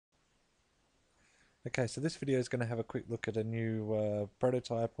Okay, so this video is going to have a quick look at a new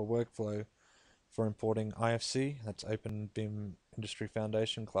prototype or workflow for importing IFC, that's Open BIM Industry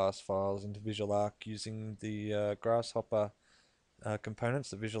Foundation class files, into VisualARQ using the Grasshopper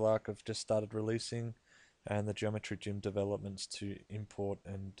components that VisualARQ have just started releasing, and the Geometry Gym developments to import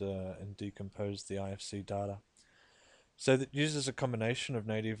and decompose the IFC data. So that uses a combination of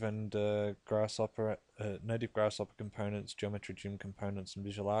native and native Grasshopper components, Geometry Gym components, and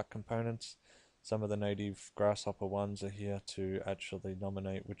VisualARQ components. Some of the native Grasshopper ones are here to actually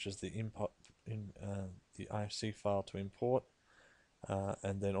nominate which is the the IFC file to import,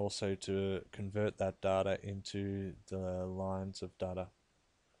 and then also to convert that data into the lines of data.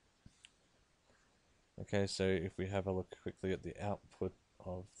 Okay, so if we have a look quickly at the output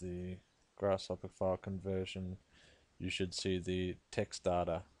of the Grasshopper file conversion, you should see the text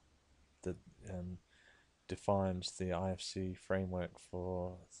data that defines the IFC framework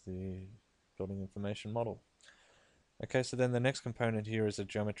for the building information model. Okay, so then the next component here is a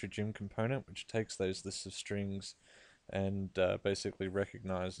Geometry Gym component, which takes those lists of strings and basically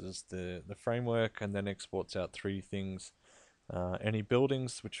recognizes the framework and then exports out three things. Any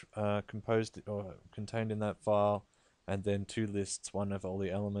buildings which are composed or contained in that file, and then two lists, one of all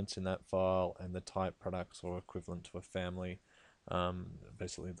the elements in that file and the type, products, or equivalent to a family,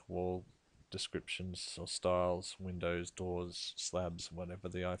 basically the wall descriptions or styles, windows, doors, slabs, whatever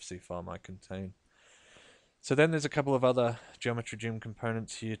the IFC file might contain. So then there's a couple of other Geometry Gym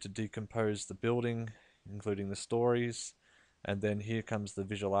components here to decompose the building, including the stories, and then here comes the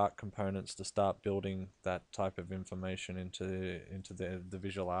VisualARQ components to start building that type of information into the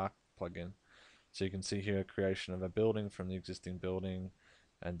VisualARQ plugin. So you can see here a creation of a building from the existing building,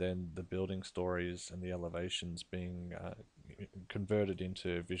 and then the building stories and the elevations being converted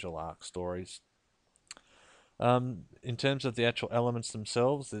into VisualARQ stories. In terms of the actual elements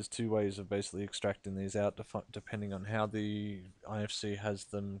themselves, there's two ways of basically extracting these out depending on how the IFC has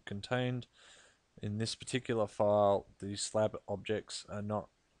them contained. In this particular file, the slab objects are not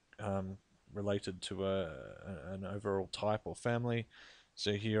related to an overall type or family.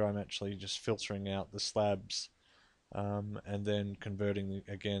 So here I'm actually just filtering out the slabs and then converting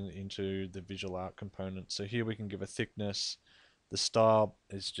again into the VisualARQ component. So here we can give a thickness. The style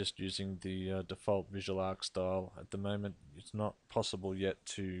is just using the default VisualARQ style. At the moment, it's not possible yet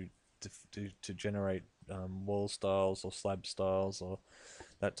to generate wall styles or slab styles or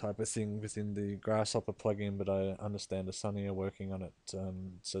that type of thing within the Grasshopper plugin, but I understand Asani are working on it,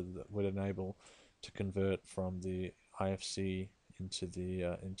 so that would enable to convert from the IFC into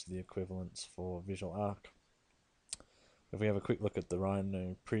the equivalents for VisualARQ. If we have a quick look at the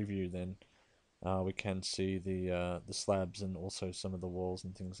Rhino preview, then we can see the slabs and also some of the walls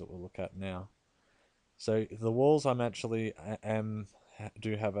and things that we'll look at now. So the walls, I'm actually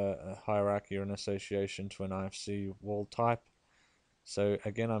do have a hierarchy or an association to an IFC wall type. So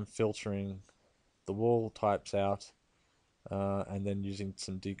again, I'm filtering the wall types out, and then using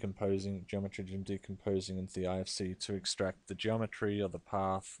some geometry gym decomposing into the IFC to extract the geometry or the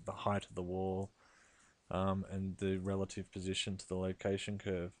path, the height of the wall, and the relative position to the location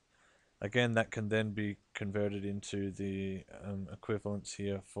curve. Again, that can then be converted into the equivalents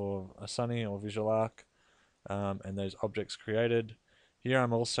here for Asani or VisualARQ, and those objects created. Here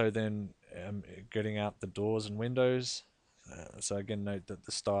I'm also then getting out the doors and windows. So again, note that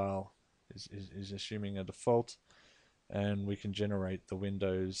the style is assuming a default, and we can generate the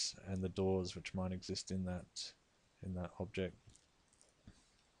windows and the doors which might exist in that object.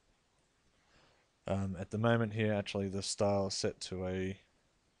 At the moment here, actually the style is set to a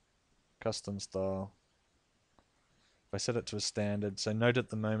custom style. If I set it to a standard, so note at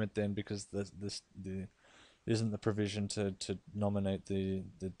the moment then, because there isn't the provision to nominate the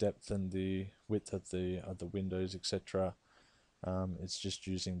depth and the width of the windows, etc. It's just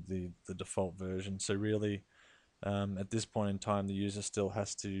using the default version. So really, at this point in time, the user still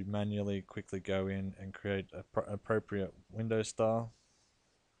has to manually quickly go in and create an appropriate window style.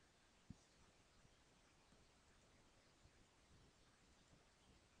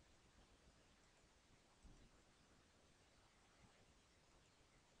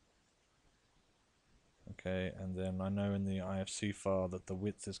 Okay, and then I know in the IFC file that the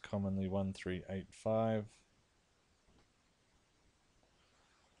width is commonly 1385,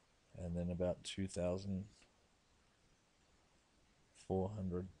 and then about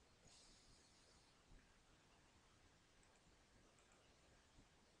 2400.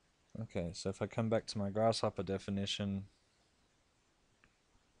 Okay, so if I come back to my Grasshopper definition,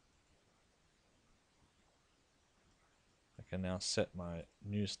 I can now set my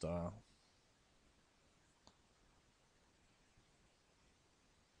new style.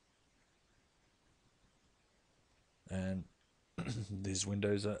 and these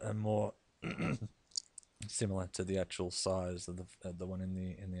windows are more similar to the actual size of the one in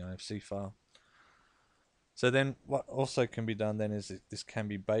the IFC file. So then what also can be done then is this can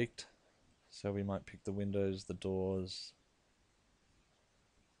be baked. So we might pick the windows, the doors,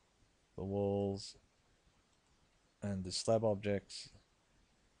 the walls, and the slab objects,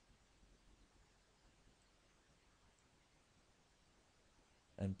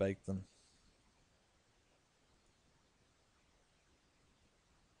 and bake them.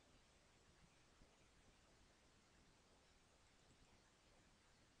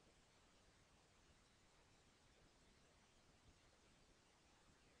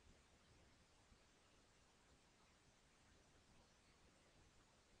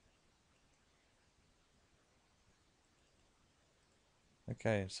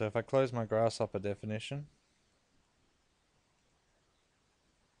 Okay, so if I close my Grasshopper definition,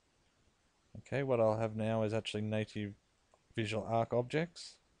 okay, what I'll have now is actually native VisualARQ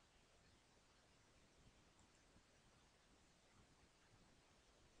objects.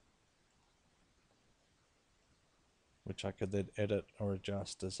 Which I could then edit or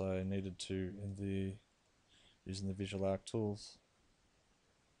adjust as I needed to using the VisualARQ tools.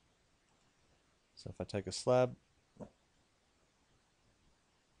 So if I take a slab,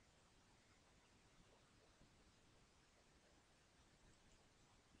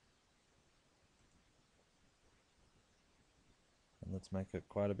 and let's make it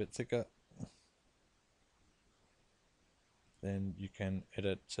quite a bit thicker, then you can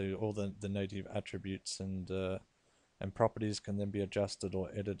edit, so all the native attributes and properties can then be adjusted or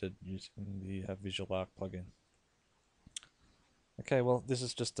edited using the VisualARQ plugin. Okay, well, this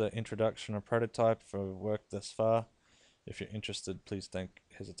is just an introduction, a prototype for work thus far. If you're interested, please don't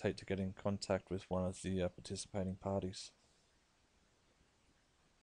hesitate to get in contact with one of the participating parties.